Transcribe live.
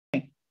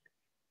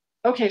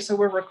Okay, so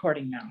we're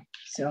recording now.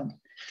 So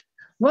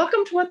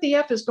welcome to What the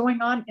F is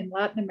Going On in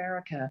Latin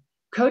America,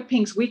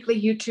 CODEPINK's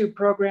weekly YouTube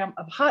program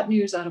of hot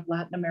news out of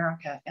Latin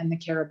America and the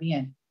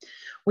Caribbean.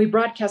 We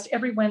broadcast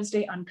every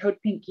Wednesday on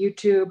CODEPINK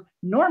YouTube,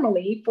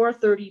 normally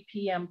 4:30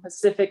 p.m.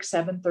 Pacific,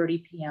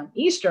 7:30 p.m.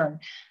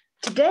 Eastern.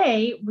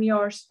 Today, we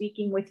are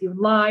speaking with you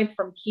live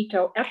from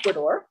Quito,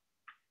 Ecuador.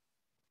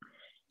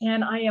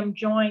 And I am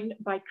joined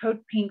by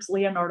CODEPINK's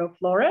Leonardo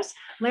Flores.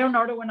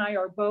 Leonardo and I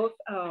are both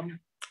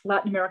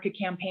Latin America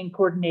campaign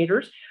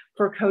coordinators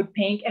for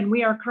CODEPINK, and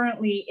we are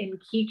currently in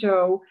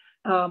Quito,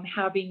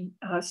 having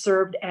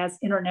served as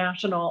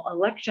international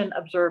election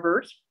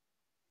observers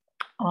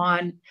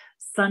on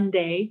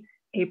Sunday,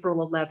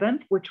 April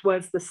 11th, which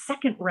was the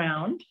second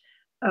round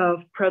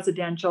of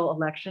presidential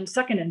elections,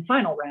 second and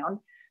final round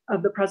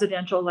of the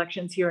presidential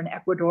elections here in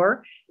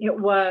Ecuador. It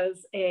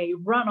was a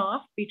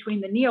runoff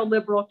between the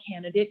neoliberal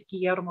candidate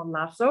Guillermo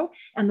Lasso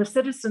and the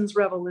Citizens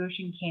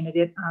Revolution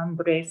candidate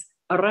Andrés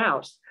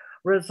Arauz.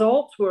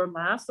 Results were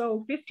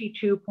Lasso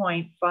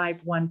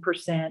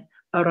 52.51%,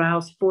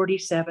 Arauz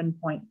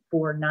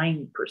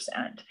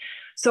 47.49%.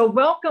 So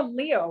welcome,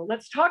 Leo.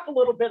 Let's talk a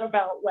little bit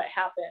about what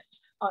happened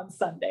on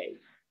Sunday.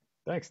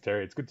 Thanks,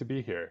 Teri. It's good to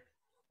be here.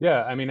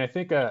 Yeah, I mean, I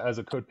think as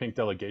a CODEPINK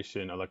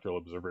delegation, electoral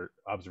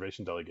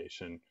observation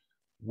delegation,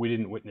 we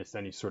didn't witness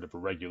any sort of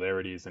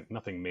irregularities and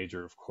nothing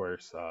major, of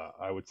course.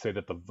 I would say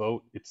that the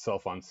vote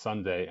itself on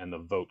Sunday and the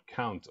vote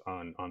count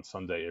on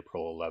Sunday,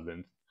 April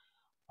 11th,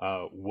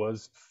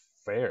 was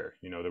fair.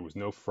 You know, there was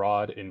no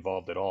fraud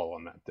involved at all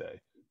on that day.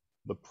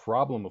 The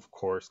problem, of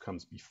course,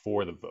 comes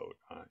before the vote.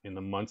 In the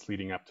months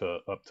leading up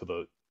to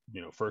the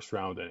first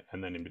round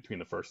and then in between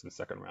the first and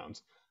second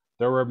rounds,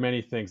 there were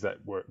many things that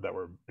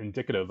were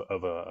indicative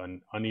of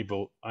an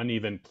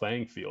uneven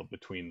playing field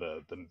between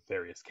the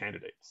various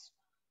candidates.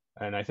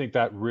 And I think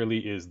that really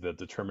is the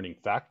determining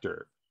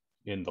factor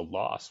in the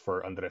loss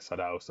for Andrés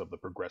Arauz of the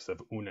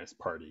progressive UNES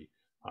party.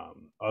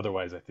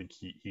 Otherwise, I think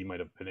he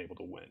might have been able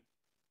to win.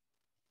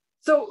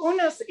 So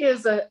UNES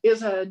is a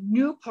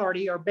new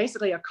party, or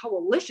basically a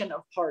coalition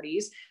of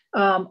parties.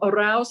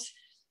 Arauz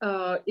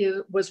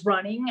was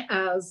running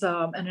as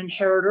an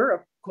inheritor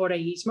of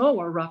Correísmo,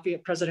 or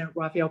President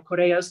Rafael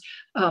Correa's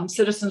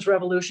Citizens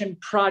Revolution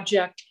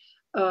project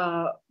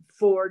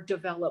for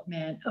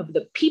development of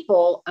the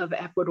people of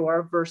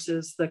Ecuador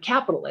versus the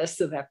capitalists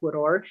of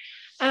Ecuador.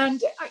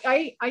 And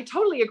I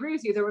totally agree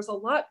with you. There was a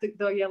lot,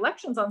 the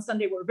elections on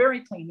Sunday were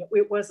very clean.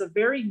 It was a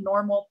very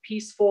normal,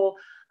 peaceful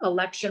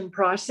election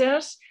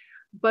process.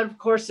 But of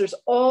course, there's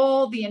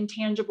all the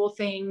intangible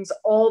things,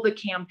 all the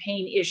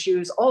campaign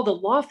issues, all the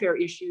lawfare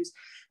issues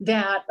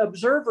that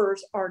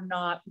observers are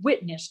not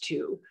witness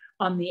to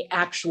on the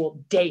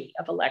actual day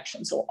of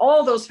election. So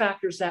all those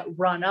factors that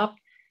run up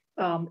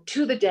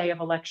to the day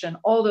of election,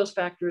 all those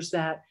factors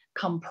that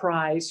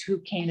comprise who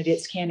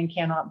candidates can and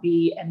cannot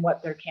be and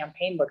what their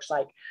campaign looks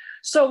like.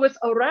 So with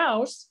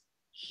Arauz,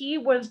 he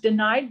was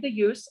denied the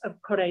use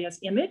of Correa's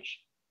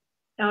image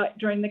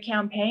during the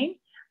campaign.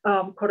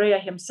 Correa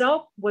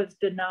himself was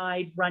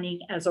denied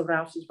running as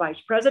Arauz's vice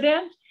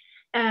president,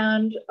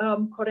 and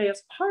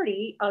Correa's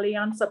party,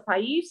 Alianza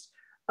País,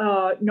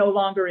 no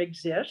longer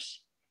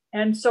exists.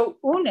 And so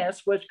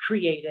UNES was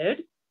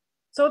created.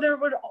 So there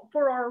would,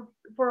 for our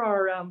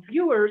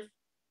viewers,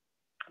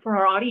 for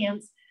our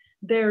audience,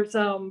 there's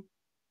a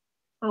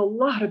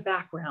lot of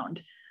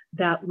background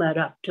that led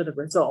up to the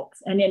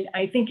results. And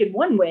I think in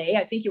one way,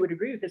 I think you would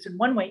agree with this, in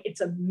one way, it's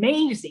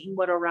amazing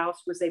what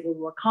Arauz was able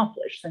to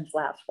accomplish since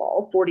last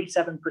fall,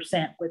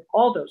 47% with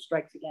all those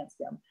strikes against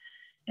him.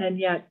 And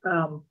yet,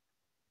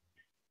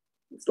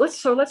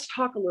 let's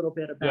talk a little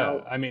bit about.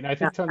 Yeah, I mean, I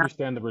think to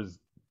understand the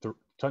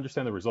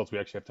results, we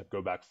actually have to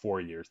go back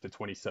 4 years to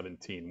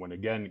 2017, when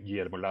again,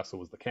 Guillermo Lasso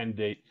was the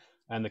candidate.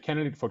 And the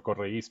candidate for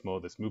Correísmo,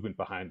 this movement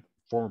behind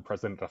former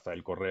President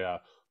Rafael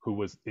Correa, who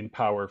was in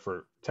power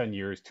for 10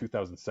 years,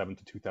 2007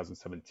 to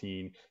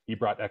 2017. He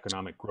brought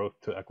economic growth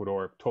to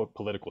Ecuador, total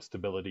political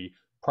stability.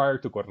 Prior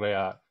to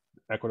Correa,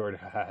 Ecuador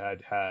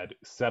had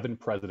 7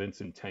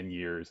 presidents in 10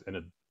 years and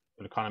an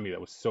economy that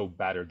was so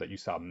battered that you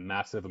saw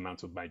massive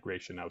amounts of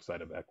migration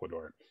outside of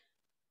Ecuador.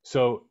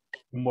 So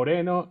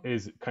Moreno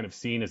is kind of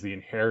seen as the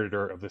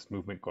inheritor of this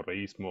movement,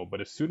 Correísmo,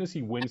 but as soon as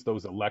he wins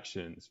those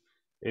elections,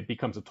 it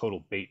becomes a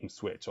total bait and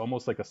switch,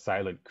 almost like a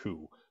silent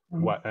coup.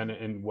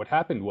 And what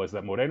happened was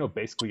that Moreno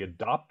basically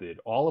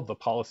adopted all of the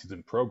policies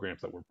and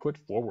programs that were put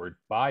forward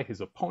by his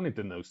opponent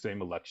in those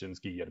same elections,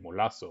 Guillermo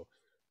Lasso.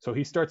 So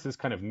he starts this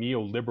kind of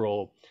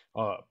neoliberal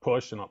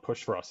push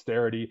for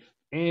austerity,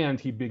 and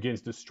he begins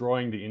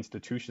destroying the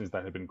institutions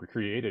that had been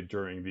created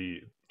during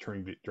the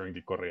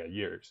Correa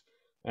years.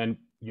 And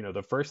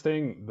the first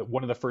thing,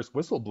 one of the first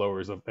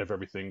whistleblowers of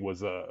everything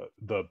was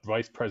the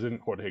vice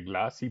president, Jorge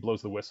Glass. He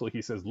blows the whistle.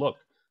 He says, look,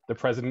 the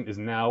president is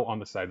now on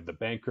the side of the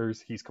bankers.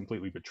 He's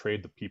completely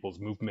betrayed the people's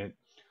movement.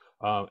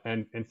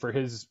 And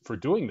for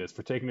doing this,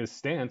 for taking this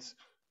stance,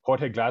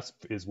 Jorge Glass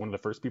is one of the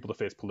first people to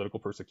face political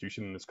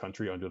persecution in this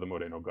country under the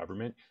Moreno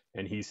government,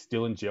 and he's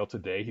still in jail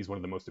today. He's one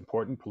of the most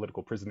important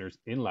political prisoners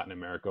in Latin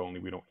America,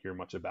 only we don't hear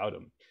much about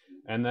him.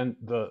 And then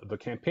the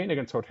campaign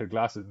against Jorge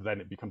Glass,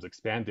 then it becomes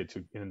expanded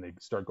to, and they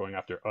start going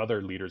after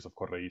other leaders of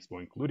Correísmo,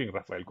 including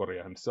Rafael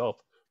Correa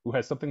himself, who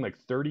has something like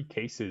 30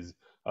 cases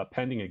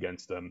pending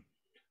against him.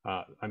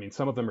 I mean,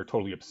 some of them are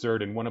totally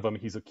absurd. And one of them,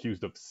 he's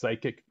accused of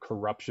psychic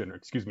corruption, or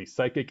excuse me,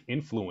 psychic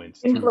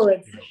influence.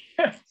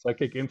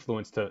 Psychic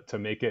influence to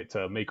make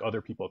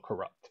other people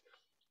corrupt.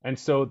 And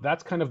so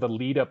that's kind of the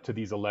lead up to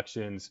these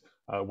elections,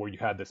 where you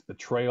had this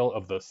betrayal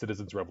of the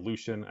citizens'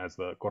 revolution, as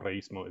the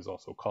Correísmo is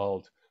also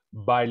called,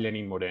 by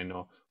Lenin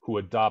Moreno, who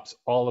adopts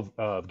all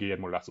of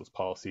Guillermo Lazo's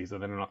policies.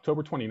 And then in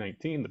October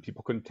 2019, the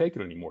people couldn't take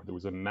it anymore. There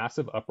was a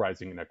massive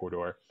uprising in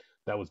Ecuador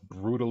that was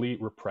brutally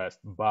repressed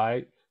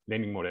by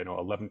Lenin Moreno.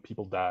 11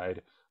 people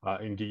died,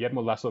 and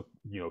Guillermo Lazo,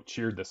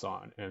 cheered this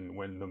on. And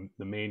when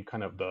the main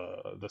kind of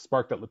the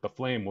spark that lit the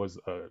flame was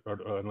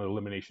an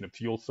elimination of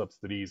fuel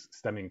subsidies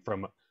stemming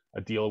from a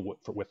deal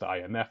with the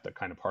IMF that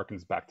kind of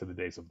harkens back to the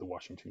days of the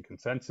Washington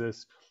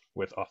Consensus,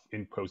 with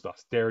imposed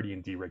austerity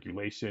and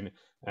deregulation,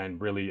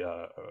 and really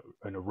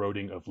an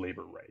eroding of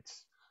labor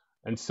rights.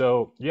 And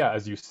so, yeah,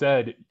 as you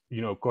said,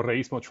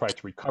 Correísmo tried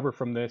to recover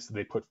from this.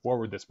 They put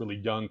forward this really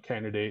young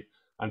candidate,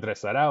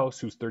 Andrés Arauz,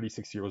 who's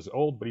 36 years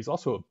old, but he's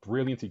also a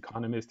brilliant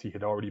economist. He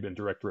had already been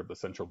director of the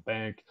central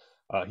bank.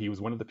 He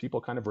was one of the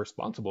people kind of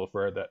responsible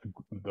for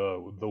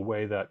the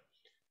way that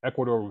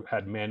Ecuador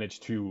had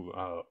managed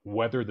to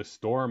weather the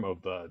storm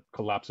of the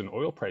collapse in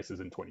oil prices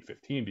in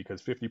 2015,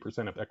 because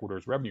 50% of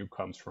Ecuador's revenue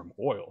comes from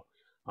oil.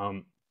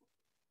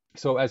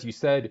 So as you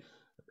said,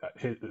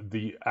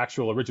 the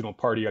actual original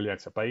party,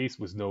 Alianza País,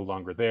 was no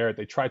longer there.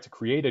 They tried to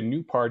create a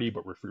new party,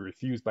 but were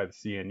refused by the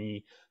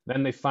CNE.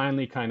 Then they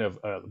finally kind of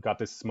got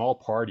this small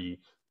party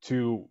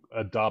to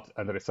adopt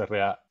Andrés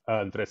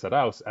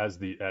Arauz as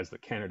the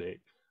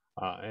candidate.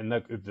 And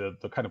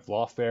the kind of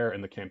lawfare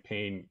and the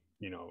campaign,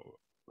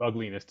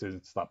 ugliness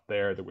didn't stop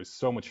there. There was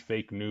so much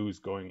fake news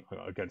going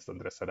against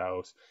Andrés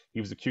Arauz.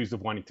 He was accused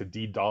of wanting to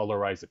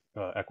de-dollarize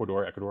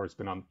Ecuador. Ecuador has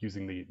been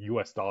using the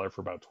US dollar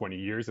for about 20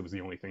 years. It was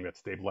the only thing that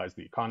stabilized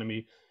the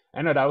economy.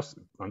 And Arauz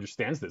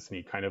understands this, and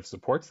he kind of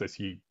supports this.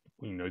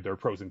 There are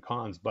pros and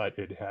cons, but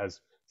it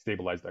has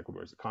stabilized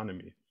Ecuador's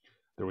economy.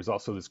 There was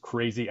also this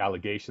crazy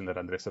allegation that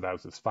Andrés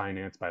Arauz is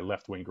financed by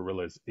left-wing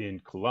guerrillas in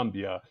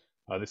Colombia.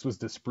 This was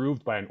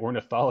disproved by an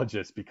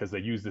ornithologist, because they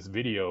used this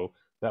video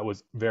that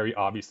was very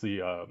obviously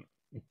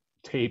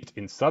taped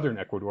in southern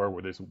Ecuador,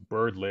 where this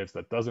bird lives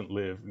that doesn't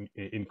live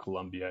in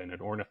Colombia. And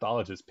an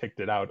ornithologist picked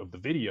it out of the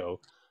video,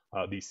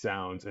 these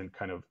sounds, and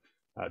kind of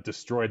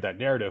destroyed that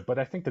narrative. But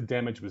I think the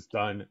damage was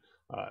done,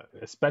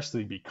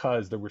 especially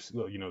because there were,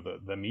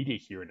 the media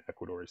here in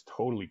Ecuador is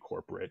totally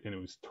corporate, and it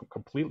was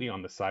completely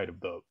on the side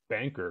of the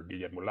banker,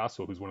 Guillermo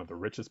Lazo, who's one of the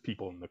richest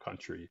people in the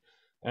country.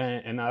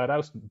 And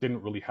Arauz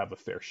didn't really have a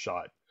fair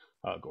shot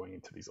going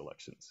into these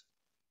elections.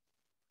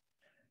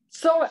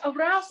 So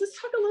Arauz,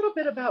 let's talk a little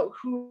bit about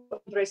who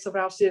Andrés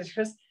Arauz is,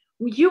 because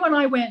you and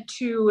I went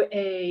to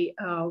a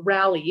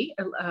rally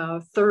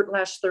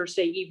last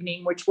Thursday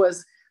evening,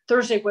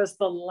 Thursday was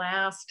the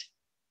last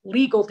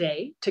legal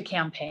day to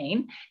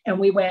campaign. And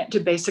we went to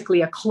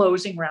basically a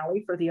closing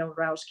rally for the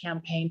Arauz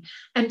campaign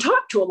and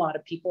talked to a lot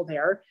of people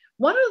there.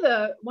 One of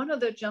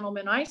the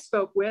gentlemen I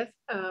spoke with,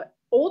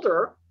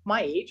 older,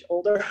 my age,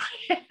 older,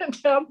 and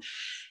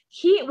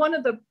one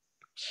of the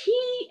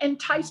key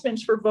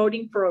enticements for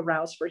voting for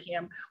Arauz for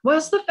him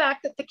was the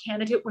fact that the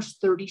candidate was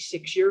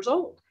 36 years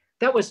old.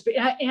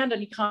 And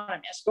an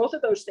economist, both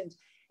of those things.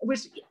 It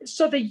was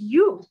so the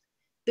youth,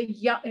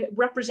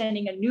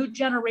 representing a new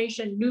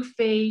generation, new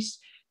face,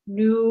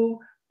 new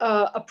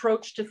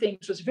approach to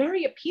things was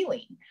very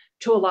appealing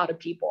to a lot of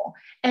people.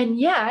 And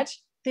yet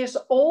this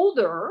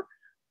older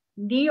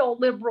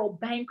neoliberal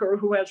banker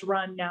who has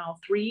run now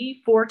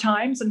 3-4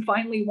 times and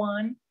finally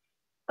won,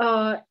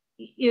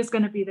 is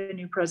going to be the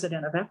new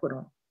president of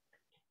Ecuador.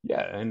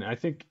 Yeah, and I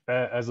think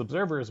as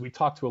observers, we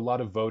talked to a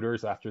lot of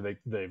voters after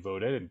they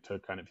voted, and to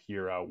kind of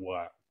hear out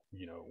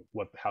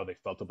how they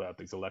felt about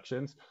these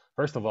elections.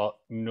 First of all,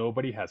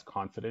 nobody has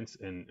confidence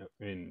in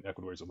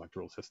Ecuador's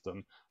electoral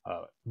system.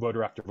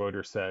 Voter after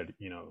voter said,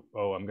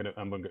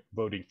 I'm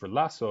voting for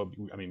Lazo.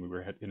 I mean, we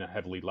were in a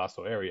heavily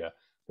Lazo area.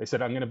 They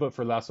said, I'm going to vote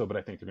for Lazo, but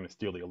I think they're going to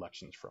steal the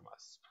elections from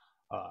us.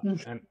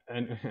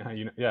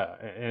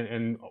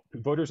 And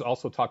voters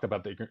also talked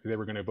about they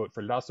were going to vote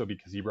for Lazo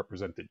because he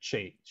represented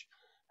change.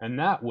 And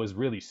that was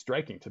really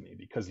striking to me,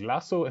 because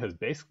Lazo has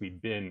basically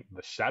been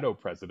the shadow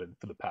president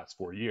for the past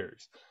 4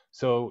 years.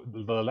 So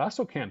the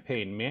Lazo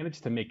campaign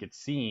managed to make it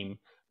seem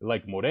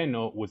like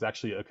Moreno was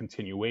actually a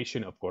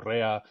continuation of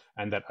Correa,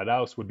 and that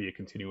Arauz would be a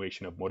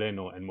continuation of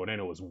Moreno, and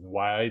Moreno was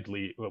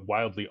wildly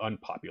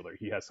unpopular.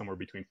 He has somewhere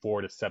between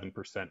 4 to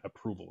 7%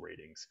 approval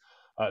ratings.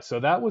 So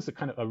that was a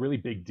kind of a really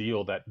big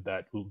deal that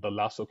the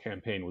Lasso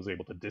campaign was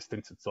able to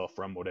distance itself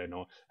from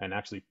Moreno and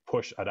actually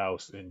push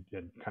Arauz and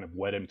kind of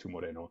wed him to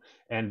Moreno.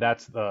 And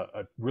that's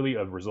really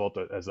a result,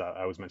 as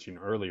I was mentioning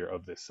earlier,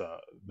 of this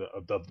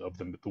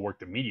the work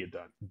the media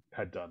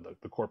had done,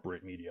 the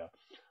corporate media.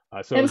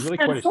 So it was really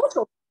quite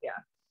social media.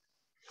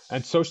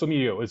 And social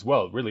media as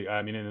well, really.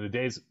 I mean, in the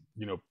days,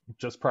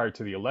 just prior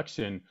to the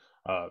election,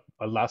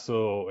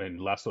 Lasso and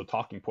Lasso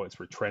talking points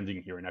were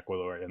trending here in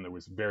Ecuador, and there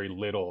was very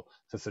little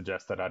to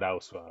suggest that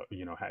Arauz,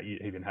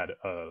 even had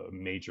a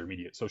major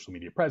social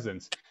media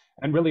presence.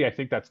 And really, I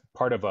think that's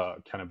part of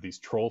kind of these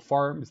troll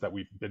farms that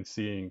we've been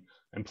seeing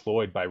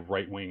employed by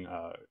right-wing,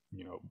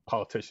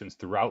 politicians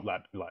throughout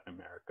Latin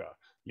America.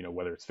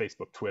 Whether it's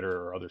Facebook,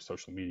 Twitter, or other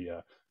social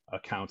media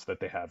accounts that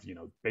they have,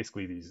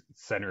 basically these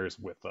centers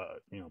with,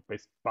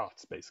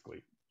 bots,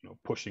 basically,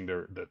 pushing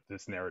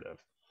this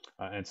narrative.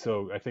 And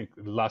so I think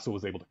Lasso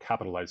was able to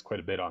capitalize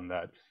quite a bit on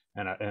that.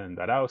 And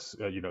Arauz,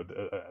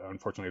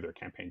 unfortunately, their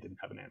campaign didn't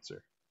have an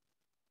answer.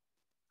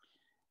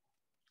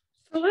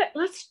 So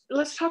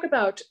let's talk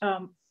about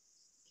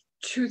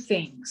two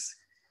things.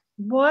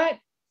 What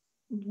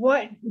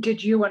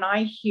did you and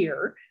I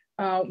hear?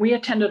 We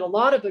attended a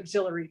lot of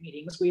auxiliary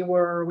meetings. We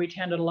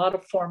attended a lot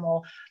of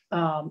formal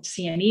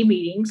CNE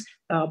meetings,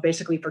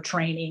 basically for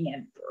training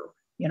and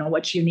for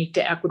what's unique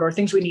to Ecuador,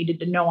 things we needed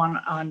to know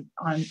on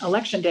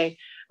election day.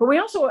 But we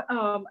also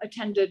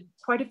attended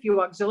quite a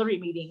few auxiliary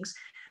meetings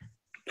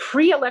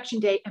pre-election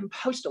day and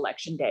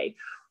post-election day.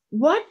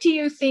 What do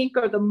you think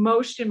are the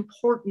most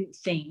important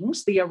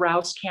things the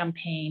Arauz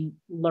campaign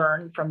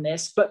learned from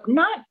this, but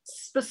not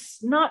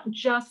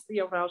just the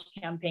Arauz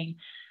campaign,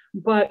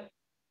 but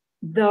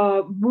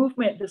the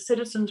movement, the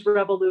citizens'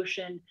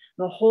 revolution,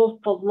 the whole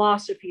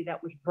philosophy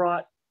that was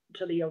brought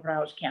to the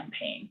Arauz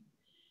campaign?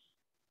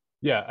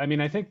 Yeah, I mean,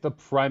 I think the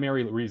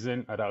primary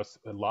reason Arauz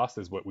lost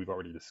is what we've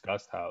already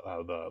discussed,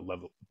 how the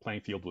level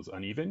playing field was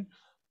uneven.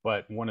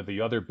 But one of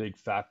the other big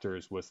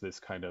factors was this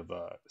kind of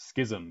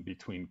schism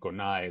between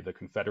CONAI, the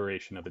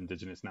Confederation of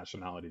Indigenous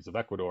Nationalities of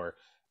Ecuador,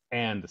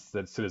 and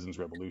the Citizens'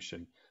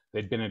 Revolution.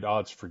 They'd been at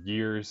odds for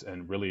years,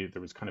 and really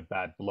there was kind of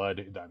bad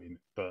blood. I mean,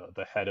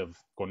 the head of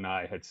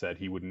CONAI had said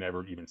he would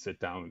never even sit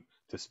down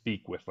to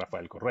speak with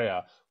Rafael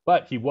Correa,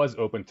 but he was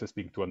open to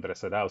speak to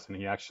Andrés Arauz, and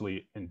he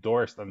actually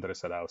endorsed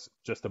Andrés Arauz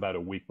just about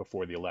a week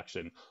before the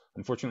election.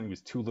 Unfortunately, it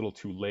was too little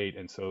too late,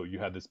 and so you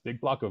had this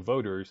big block of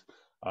voters,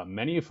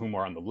 many of whom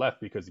are on the left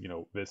because,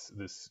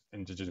 this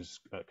indigenous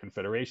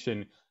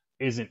confederation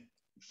isn't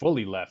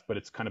fully left, but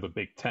it's kind of a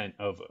big tent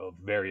of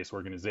various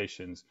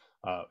organizations,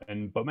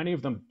 but many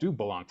of them do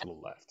belong to the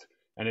left.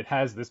 And it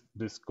has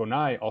this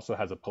CONAI also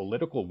has a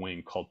political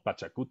wing called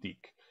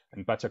Pachacutic.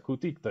 And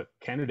Pachacutic, the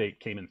candidate,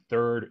 came in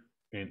third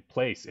in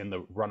place in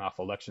the runoff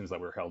elections that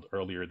were held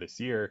earlier this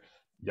year.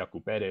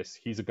 Yacu Perez,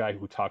 he's a guy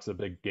who talks a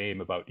big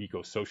game about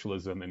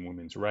eco-socialism and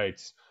women's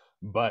rights,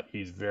 but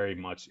he's very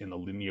much in the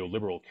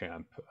neoliberal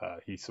camp.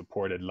 He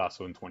supported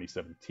Lasso in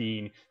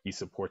 2017. He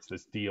supports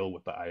this deal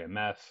with the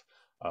IMF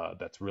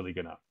that's really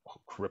going to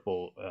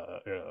cripple,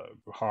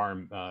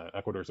 harm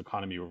Ecuador's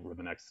economy over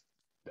the next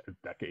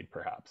decade,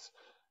 perhaps.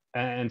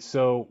 And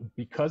so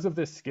because of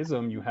this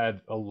schism, you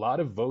had a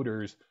lot of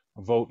voters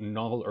vote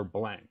null or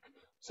blank.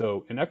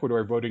 So in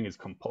Ecuador, voting is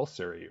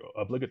compulsory,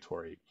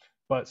 obligatory.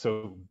 But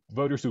so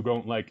voters who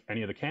don't like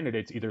any of the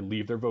candidates either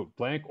leave their vote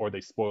blank or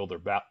they spoil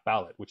their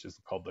ballot, which is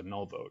called the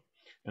null vote.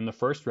 In the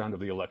first round of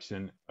the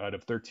election, out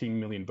of 13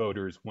 million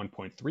voters,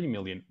 1.3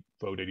 million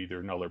voted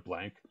either null or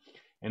blank.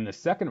 In the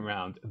second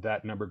round,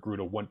 that number grew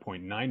to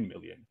 1.9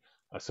 million.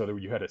 So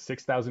you had a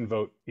 6,000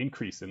 vote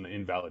increase in the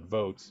invalid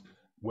votes,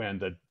 when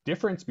the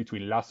difference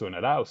between Lasso and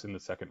Arauz in the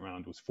second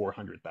round was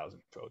 400,000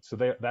 votes. So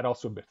that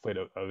also played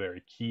a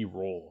very key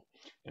role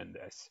in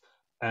this.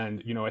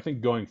 And, I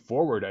think going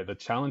forward, the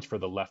challenge for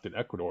the left in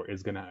Ecuador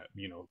is going to,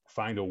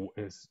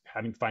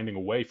 finding a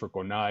way for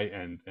CONAI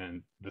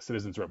and the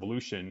Citizens'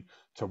 Revolution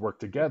to work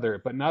together.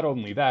 But not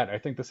only that, I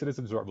think the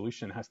Citizens'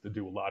 Revolution has to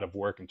do a lot of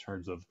work in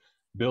terms of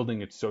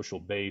building its social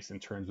base, in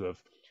terms of,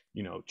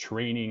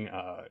 training,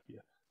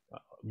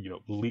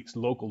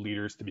 local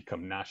leaders to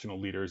become national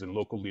leaders and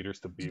local leaders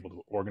to be able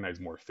to organize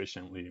more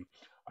efficiently.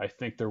 I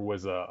think there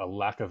was a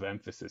lack of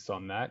emphasis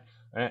on that.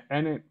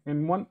 And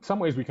in some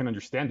ways we can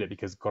understand it,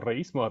 because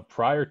Correísmo,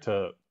 prior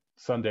to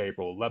Sunday,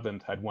 April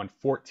 11th, had won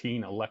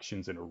 14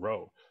 elections in a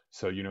row.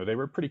 So, they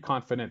were pretty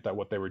confident that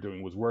what they were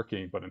doing was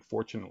working. But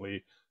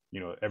unfortunately,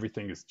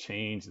 everything has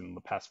changed in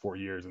the past 4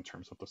 years in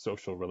terms of the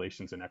social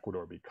relations in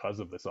Ecuador because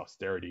of this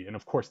austerity. And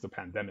of course, the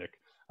pandemic.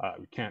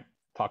 We can't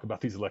talk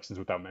about these elections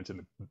without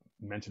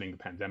mentioning the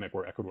pandemic,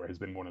 where Ecuador has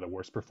been one of the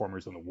worst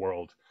performers in the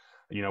world.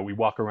 We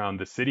walk around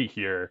the city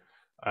here,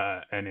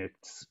 and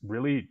it's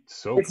really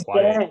so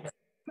quiet.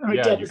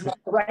 Dead. Dead is not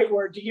the right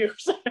word to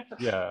use.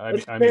 Yeah,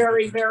 it's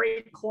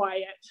very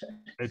quiet.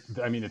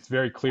 It's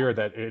very clear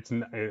that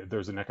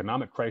there's an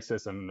economic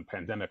crisis and the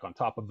pandemic on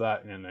top of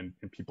that, and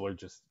people are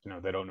just,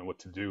 they don't know what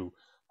to do.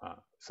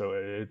 So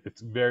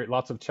it's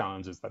lots of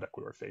challenges that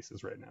Ecuador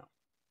faces right now.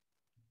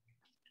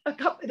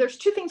 There's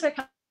two things I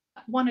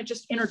want to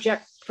just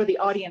interject for the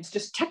audience,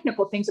 just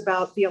technical things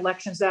about the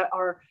elections that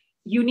are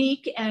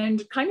unique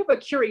and kind of a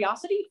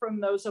curiosity from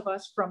those of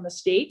us from the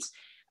States.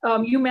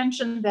 You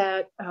mentioned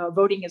that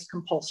voting is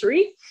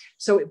compulsory.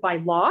 So by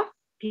law,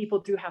 people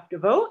do have to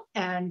vote,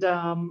 and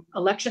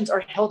elections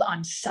are held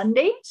on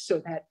Sundays so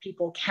that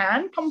people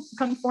can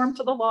conform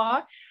to the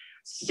law.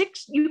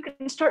 You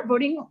can start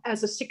voting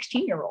as a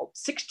 16-year-old,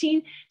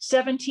 16,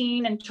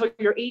 17, until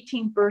your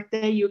 18th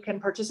birthday, you can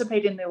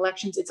participate in the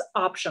elections. It's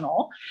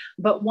optional.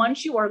 But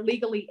once you are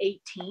legally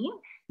 18,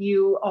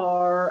 you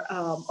are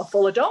a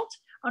full adult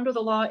under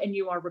the law, and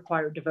you are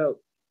required to vote.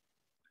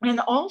 And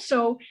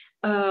also,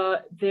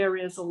 there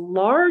is a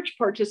large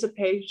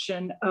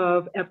participation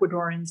of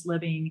Ecuadorians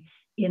living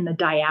in the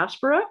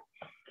diaspora.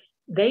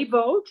 They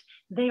vote.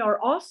 They are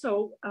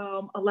also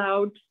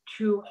allowed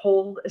to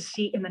hold a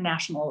seat in the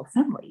National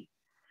Assembly.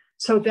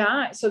 So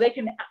they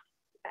can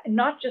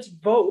not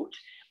just vote,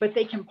 but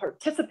they can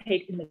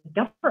participate in the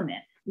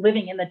government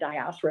living in the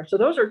diaspora. So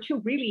those are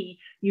two really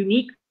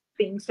unique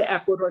things to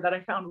Ecuador that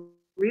I found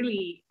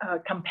really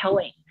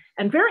compelling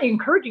and very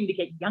encouraging to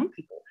get young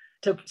people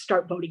to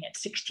start voting at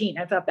 16.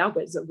 I thought that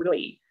was a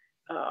really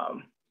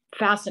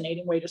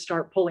fascinating way to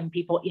start pulling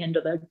people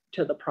into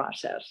the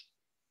process.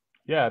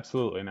 Yeah,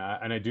 absolutely, and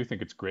I do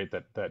think it's great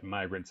that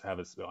migrants are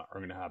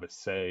going to have a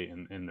say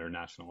in their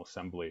national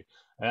assembly.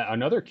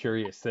 Another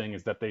curious thing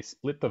is that they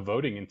split the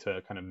voting into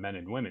kind of men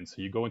and women.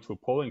 So you go into a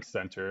polling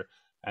center,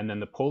 and then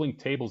the polling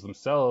tables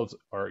themselves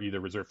are either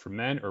reserved for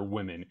men or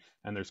women,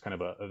 and there's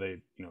kind of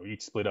they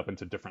each split up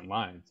into different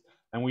lines.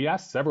 And we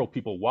asked several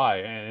people why,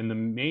 and the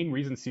main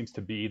reason seems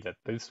to be that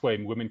this way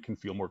women can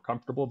feel more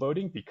comfortable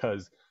voting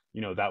because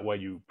that way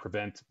you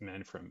prevent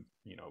men from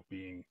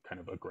being kind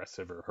of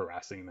aggressive or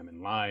harassing them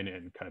in line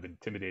and kind of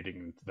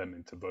intimidating them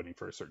into voting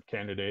for a certain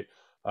candidate.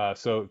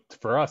 So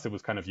for us, it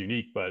was kind of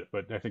unique, but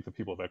I think the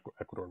people of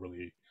Ecuador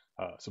really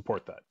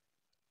support that.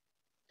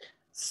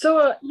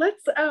 So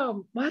let's,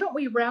 why don't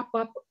we wrap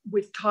up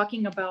with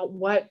talking about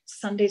what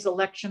Sunday's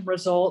election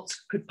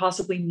results could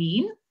possibly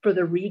mean for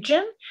the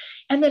region.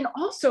 And then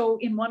also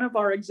in one of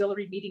our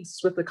auxiliary meetings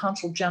with the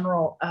Consul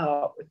General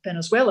with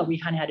Venezuela, we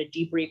kind of had a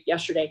debrief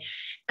yesterday.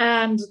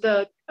 And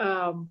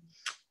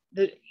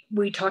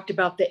we talked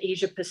about the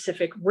Asia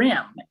Pacific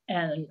Rim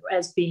and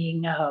as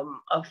being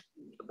of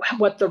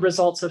what the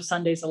results of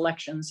Sunday's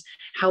elections,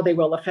 how they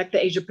will affect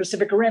the Asia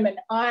Pacific Rim. And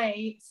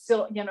I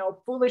still,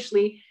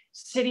 foolishly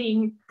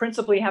sitting,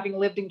 principally having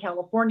lived in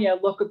California,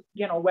 look,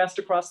 west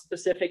across the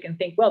Pacific and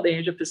think, well, the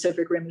Asia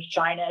Pacific Rim is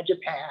China,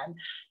 Japan,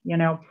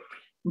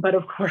 but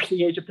of course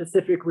the Asia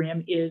Pacific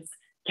Rim is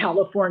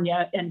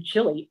California and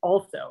Chile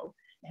also.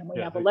 And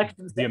we have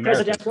elections,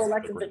 presidential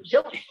elections in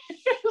Chile.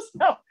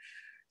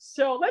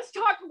 So let's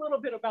talk a little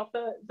bit about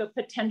the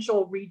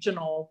potential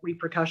regional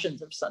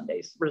repercussions of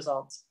Sunday's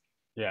results.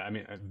 Yeah, I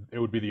mean, it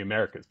would be the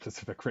Americas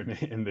Pacific Rim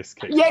in this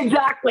case. Yeah,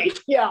 exactly.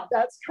 Yeah,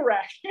 that's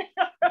correct.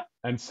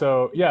 And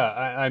so, yeah,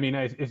 I mean,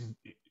 if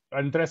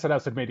Andrés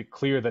Arauz had made it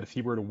clear that if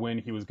he were to win,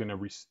 he was going to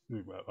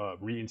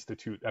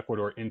reinstitute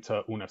Ecuador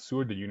into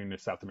UNASUR, the Union of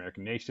South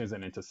American Nations,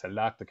 and into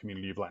CELAC, the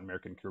Community of Latin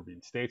American and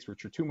Caribbean States,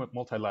 which are two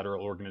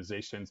multilateral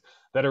organizations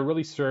that are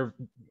really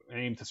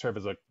aimed to serve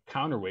as a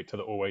counterweight to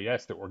the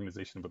OAS, the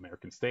Organization of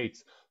American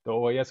States. The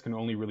OAS can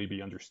only really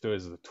be understood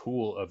as a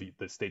tool of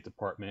the State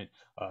Department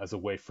as a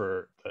way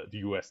for the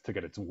U.S. to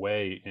get its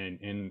way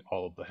in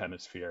all of the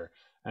hemisphere.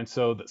 And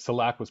so the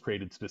CELAC was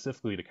created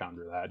specifically to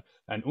counter that.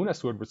 And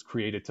UNASUR was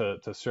created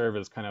to serve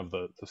as kind of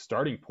the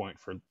starting point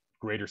for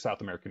greater South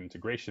American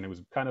integration. It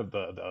was kind of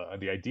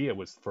the idea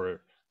was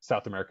for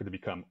South America to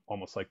become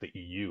almost like the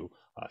EU,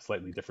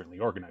 slightly differently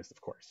organized,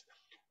 of course.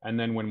 And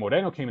then when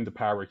Moreno came into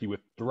power, he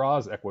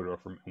withdraws Ecuador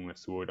from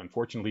UNASUR.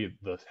 Unfortunately,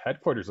 the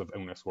headquarters of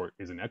UNASUR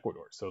is in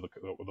Ecuador. So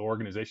the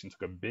organization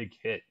took a big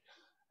hit.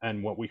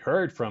 And what we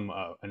heard from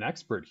an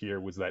expert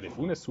here was that if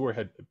UNASUR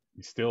had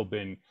still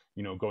been,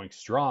 going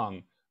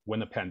strong when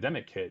the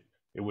pandemic hit,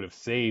 it would have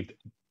saved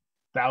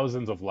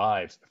thousands of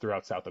lives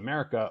throughout South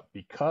America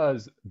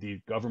because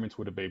the governments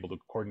would have been able to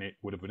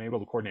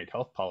coordinate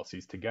health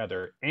policies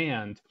together,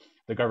 and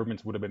the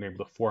governments would have been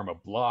able to form a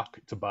bloc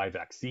to buy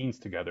vaccines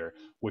together,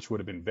 which would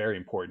have been very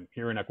important.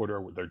 Here in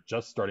Ecuador, they're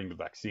just starting the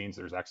vaccines.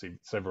 There's actually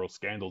several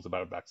scandals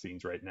about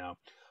vaccines right now.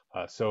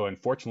 So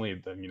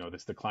unfortunately,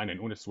 this decline in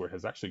UNASUR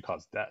has actually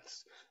caused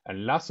deaths.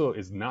 And Lasso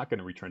is not going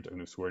to return to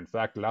UNASUR. In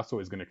fact, Lasso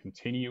is going to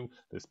continue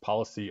this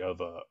policy of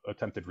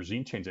attempted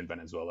regime change in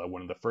Venezuela.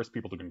 One of the first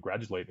people to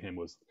congratulate him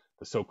was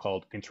the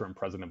so-called interim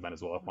president of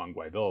Venezuela, Juan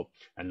Guaido.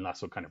 And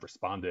Lasso kind of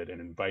responded and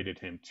invited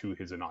him to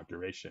his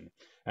inauguration.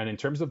 And in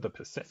terms of the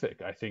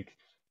Pacific, I think,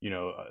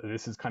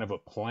 this is kind of a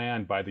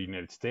plan by the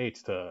United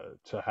States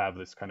to have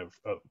this kind of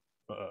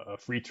a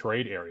free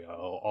trade area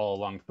all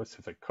along the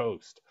Pacific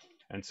coast.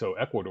 And so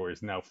Ecuador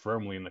is now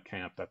firmly in the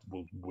camp that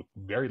will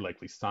very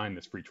likely sign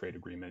this free trade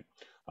agreement.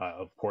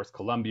 Of course,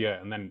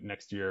 Colombia, and then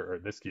next year, or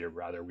this year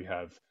rather, we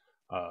have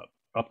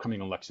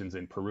upcoming elections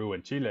in Peru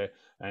and Chile.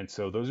 And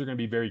so those are going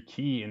to be very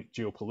key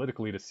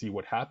geopolitically to see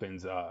what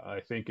happens. I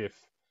think if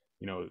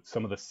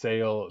some of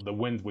the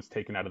wind was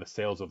taken out of the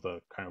sails of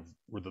the kind of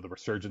the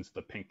resurgence of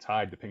the pink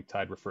tide. The pink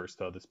tide refers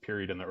to this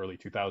period in the early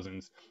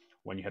 2000s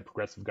when you had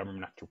progressive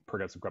government after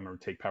progressive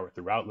government take power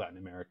throughout Latin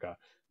America.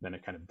 Then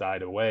it kind of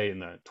died away in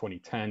the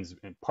 2010s,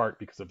 in part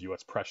because of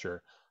US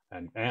pressure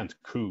and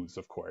coups,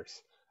 of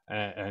course.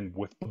 And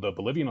with the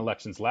Bolivian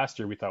elections last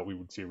year, we thought we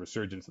would see a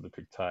resurgence of the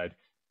pink tide.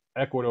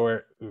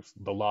 Ecuador,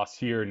 the loss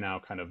here now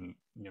kind of,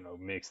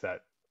 makes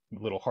that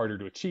a little harder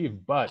to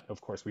achieve. But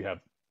of course, we have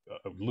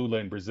Lula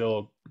in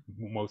Brazil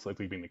most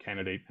likely being the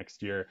candidate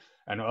next year,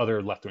 and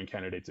other left-wing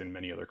candidates in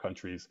many other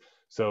countries.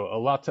 So a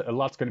lot's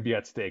going to be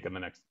at stake in the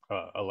next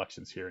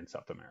elections here in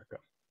South America.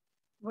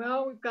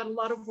 Well, we've got a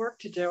lot of work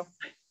to do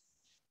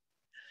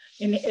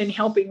in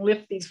helping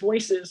lift these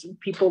voices and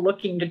people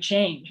looking to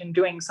change and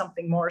doing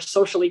something more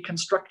socially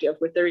constructive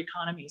with their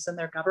economies and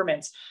their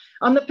governments.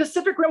 On the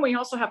Pacific Rim, we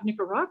also have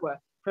Nicaragua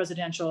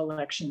presidential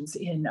elections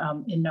in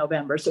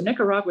November. So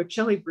Nicaragua,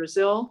 Chile,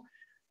 Brazil,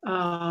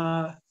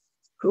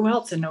 who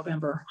else in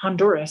November?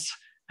 Honduras.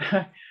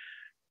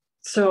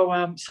 So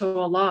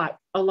a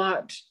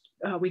lot.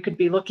 We could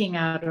be looking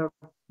at a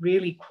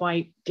really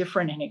quite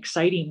different and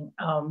exciting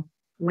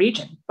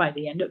region by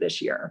the end of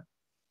this year.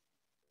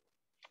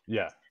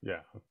 Yeah.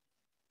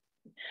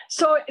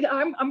 So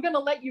I'm going to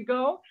let you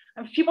go.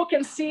 People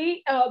can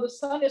see the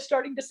sun is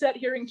starting to set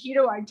here in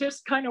Quito. I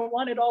just kind of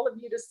wanted all of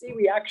you to see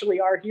we actually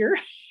are here,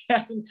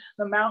 and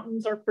the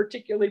mountains are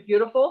particularly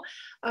beautiful.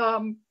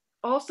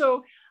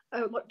 Also,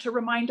 to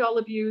remind all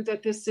of you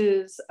that this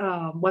is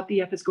What the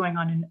F is going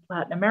on in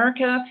Latin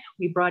America.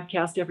 We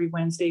broadcast every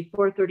Wednesday,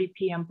 4:30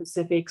 p.m.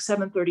 Pacific,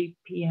 7:30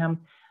 p.m.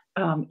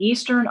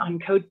 Eastern on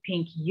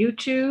CODEPINK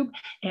YouTube.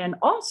 And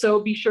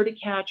also be sure to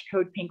catch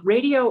CODEPINK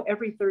Radio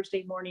every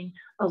Thursday morning,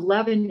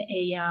 11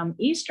 a.m.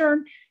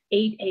 Eastern,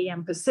 8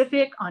 a.m.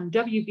 Pacific on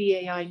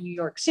WBAI New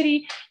York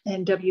City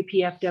and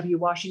WPFW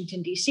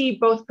Washington, D.C.,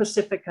 both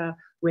Pacifica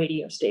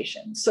radio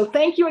stations. So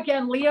thank you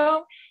again,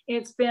 Leo.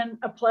 It's been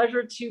a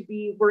pleasure to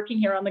be working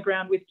here on the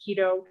ground with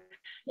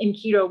in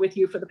Quito with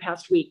you for the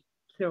past week.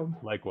 So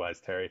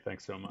likewise, Teri,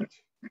 thanks so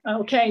much.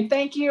 Okay,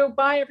 thank you.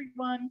 Bye,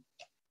 everyone.